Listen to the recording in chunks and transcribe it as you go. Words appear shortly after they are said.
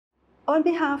On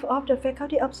behalf of the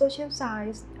Faculty of Social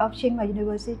Science of Chiang Mai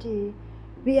University,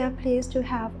 we are pleased to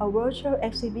have a virtual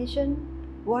exhibition,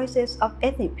 Voices of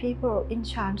Ethnic People in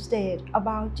Shan State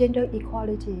about Gender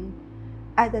Equality,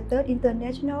 at the 3rd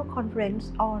International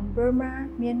Conference on Burma,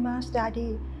 Myanmar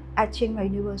Study at Chiang Mai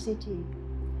University.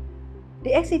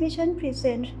 The exhibition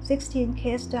presents 16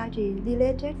 case studies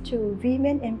related to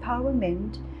women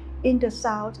empowerment in the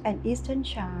South and Eastern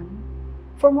Shan.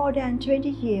 For more than 20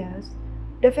 years,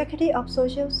 the Faculty of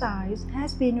Social Science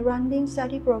has been running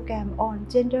study programs on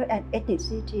gender and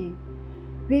ethnicity.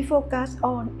 We focus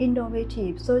on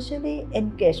innovative, socially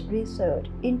engaged research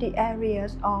in the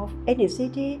areas of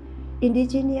ethnicity,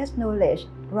 indigenous knowledge,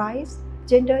 rights,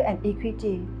 gender, and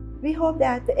equity. We hope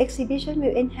that the exhibition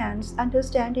will enhance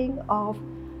understanding of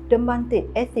the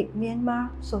multi-ethnic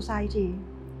Myanmar society.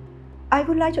 I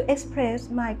would like to express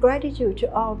my gratitude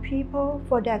to all people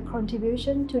for their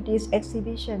contribution to this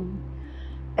exhibition,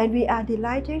 and we are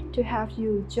delighted to have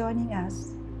you joining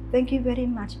us. Thank you very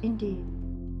much indeed.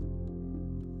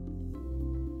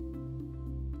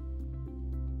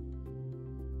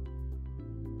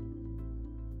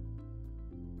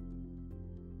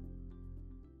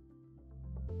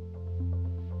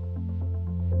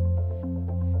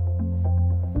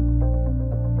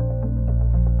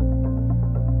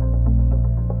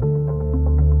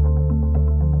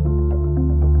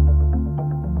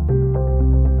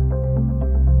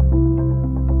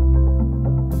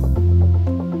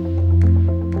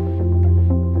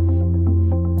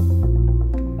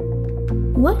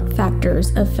 What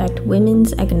factors affect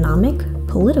women's economic,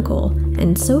 political,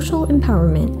 and social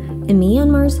empowerment in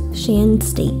Myanmar's Shan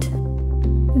state?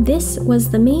 This was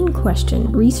the main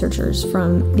question researchers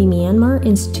from the Myanmar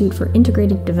Institute for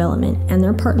Integrated Development and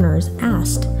their partners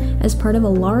asked as part of a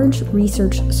large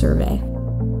research survey.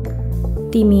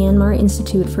 The Myanmar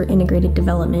Institute for Integrated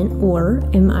Development, or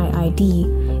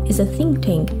MIID, is a think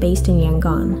tank based in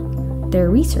Yangon. Their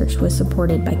research was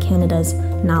supported by Canada's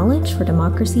Knowledge for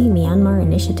Democracy Myanmar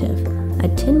Initiative, a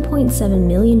 $10.7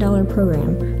 million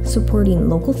program supporting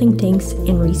local think tanks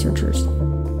and researchers.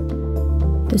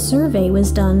 The survey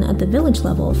was done at the village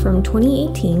level from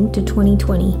 2018 to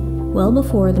 2020, well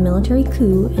before the military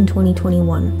coup in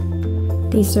 2021.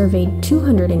 They surveyed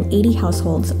 280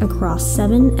 households across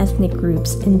 7 ethnic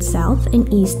groups in South and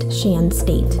East Shan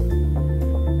State.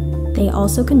 They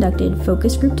also conducted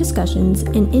focus group discussions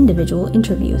and individual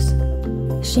interviews.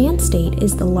 Shan State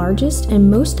is the largest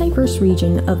and most diverse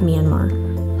region of Myanmar,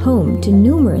 home to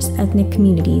numerous ethnic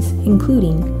communities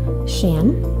including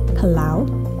Shan, Palau,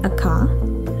 Akha,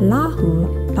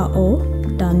 Lahu, Ao,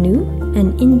 Danu,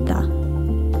 and Inta.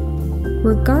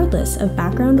 Regardless of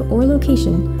background or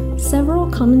location,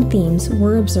 several common themes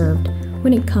were observed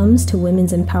when it comes to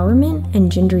women's empowerment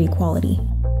and gender equality.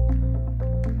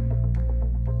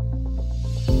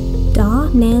 Da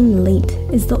Nan Late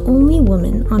is the only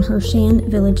woman on her Shan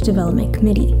Village Development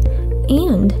Committee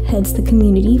and heads the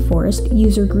Community Forest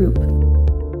User Group.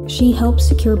 She helps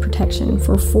secure protection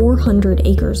for 400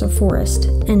 acres of forest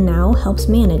and now helps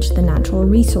manage the natural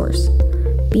resource.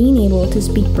 Being able to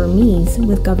speak Burmese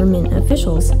with government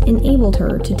officials enabled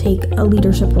her to take a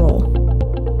leadership role.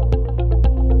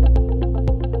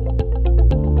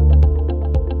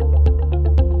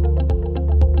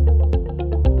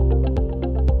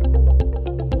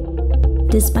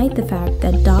 Despite the fact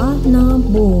that Da Na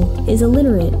Bo is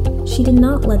illiterate, she did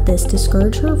not let this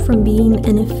discourage her from being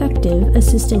an effective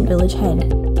assistant village head.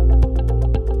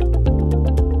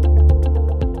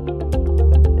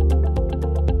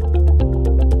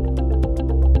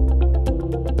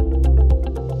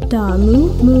 Da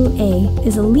Mu Mu A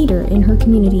is a leader in her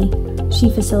community. She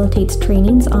facilitates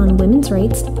trainings on women's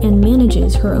rights and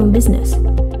manages her own business.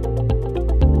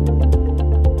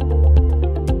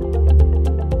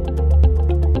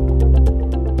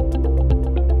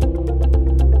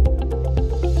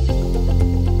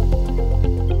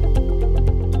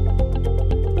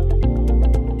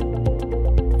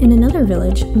 In another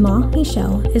village, Ma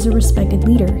Michelle is a respected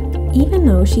leader, even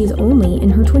though she is only in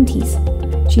her 20s.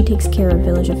 She takes care of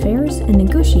village affairs and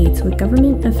negotiates with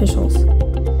government officials.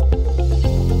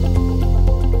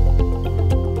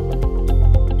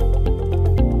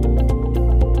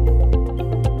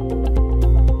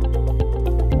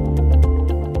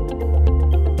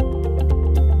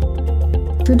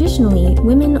 Traditionally,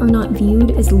 women are not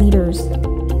viewed as leaders.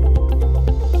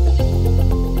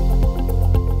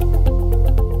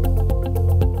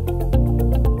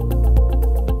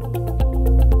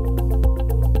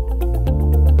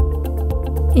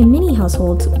 In many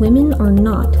households, women are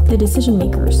not the decision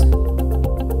makers.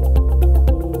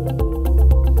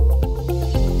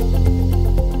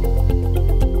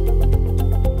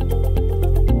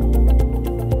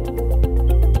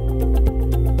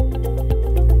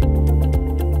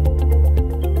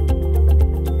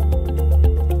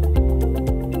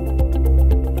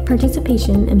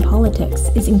 participation in politics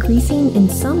is increasing in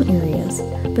some areas,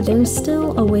 but there is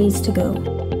still a ways to go.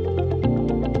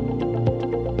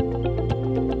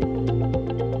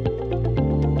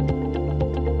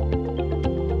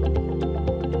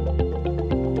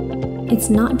 It's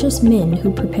not just men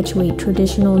who perpetuate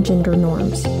traditional gender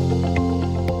norms.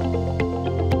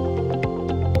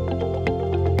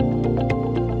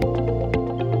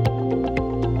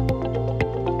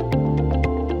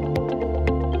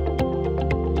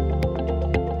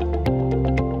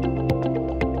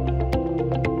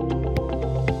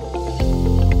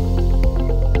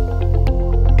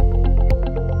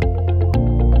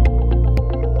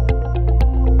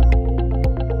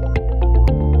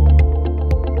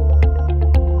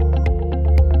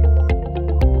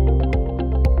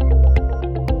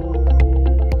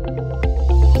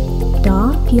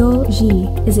 Pyo Ji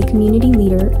is a community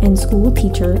leader and school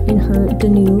teacher in her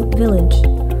Danu village.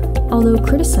 Although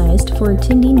criticized for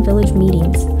attending village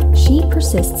meetings, she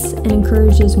persists and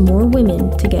encourages more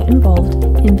women to get involved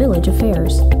in village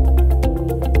affairs.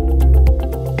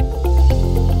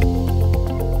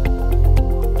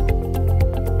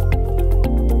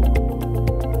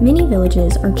 Many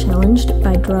villages are challenged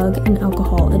by drug and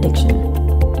alcohol addiction.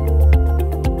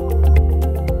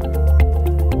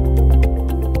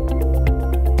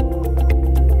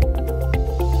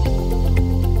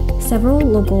 Several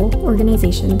local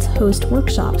organizations host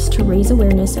workshops to raise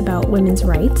awareness about women's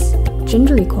rights,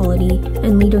 gender equality,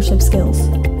 and leadership skills.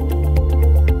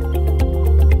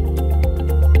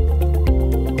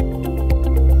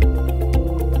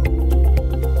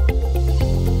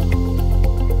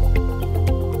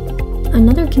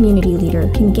 Another community leader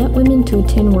can get women to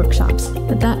attend workshops,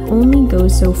 but that only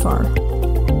goes so far.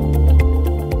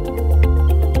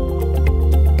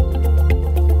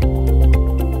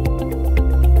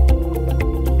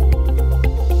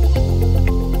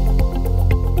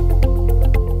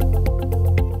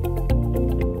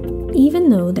 Even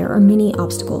though there are many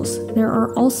obstacles, there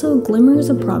are also glimmers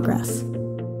of progress.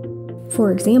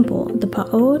 For example, the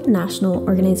Pa'od National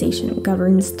Organization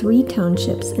governs 3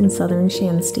 townships in southern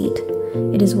Shan state.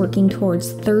 It is working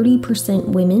towards 30%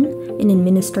 women in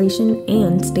administration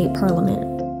and state parliament.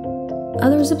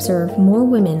 Others observe more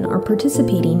women are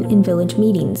participating in village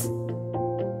meetings.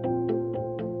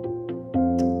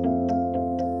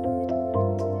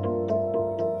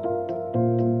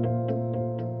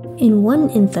 In one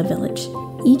Intha village,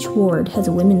 each ward has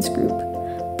a women's group.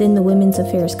 Then the Women's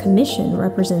Affairs Commission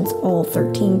represents all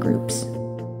 13 groups.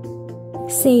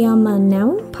 Seyama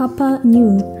Now Papa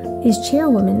New is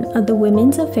chairwoman of the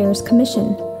Women's Affairs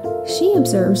Commission. She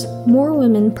observes more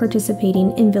women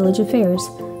participating in village affairs,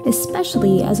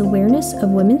 especially as awareness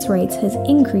of women's rights has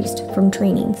increased from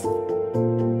trainings.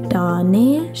 Da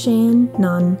Ne Shan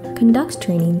Nan conducts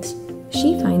trainings.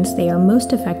 She finds they are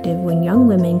most effective when young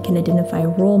women can identify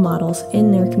role models in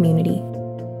their community.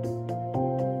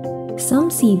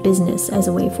 Some see business as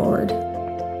a way forward.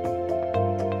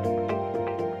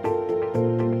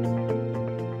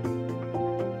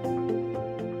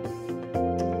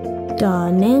 Da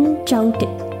Nen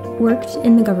Chautit worked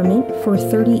in the government for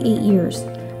 38 years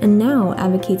and now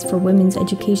advocates for women's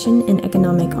education and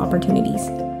economic opportunities.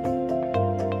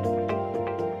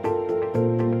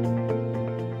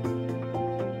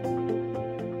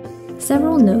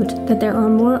 Several note that there are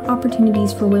more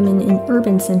opportunities for women in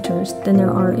urban centers than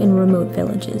there are in remote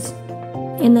villages,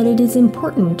 and that it is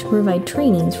important to provide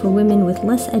trainings for women with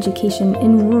less education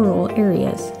in rural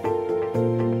areas.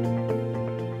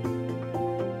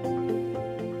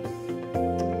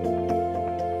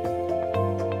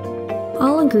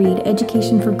 All agreed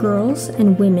education for girls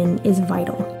and women is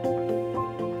vital.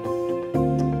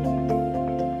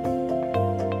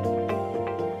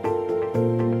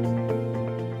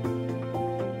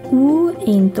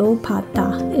 Ainto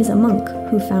Pata is a monk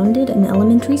who founded an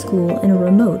elementary school in a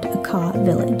remote Aka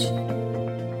village.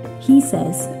 He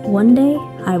says, "One day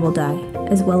I will die,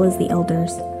 as well as the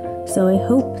elders, so I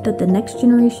hope that the next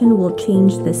generation will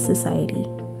change this society.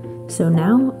 So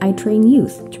now I train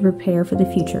youth to prepare for the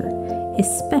future,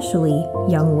 especially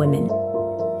young women."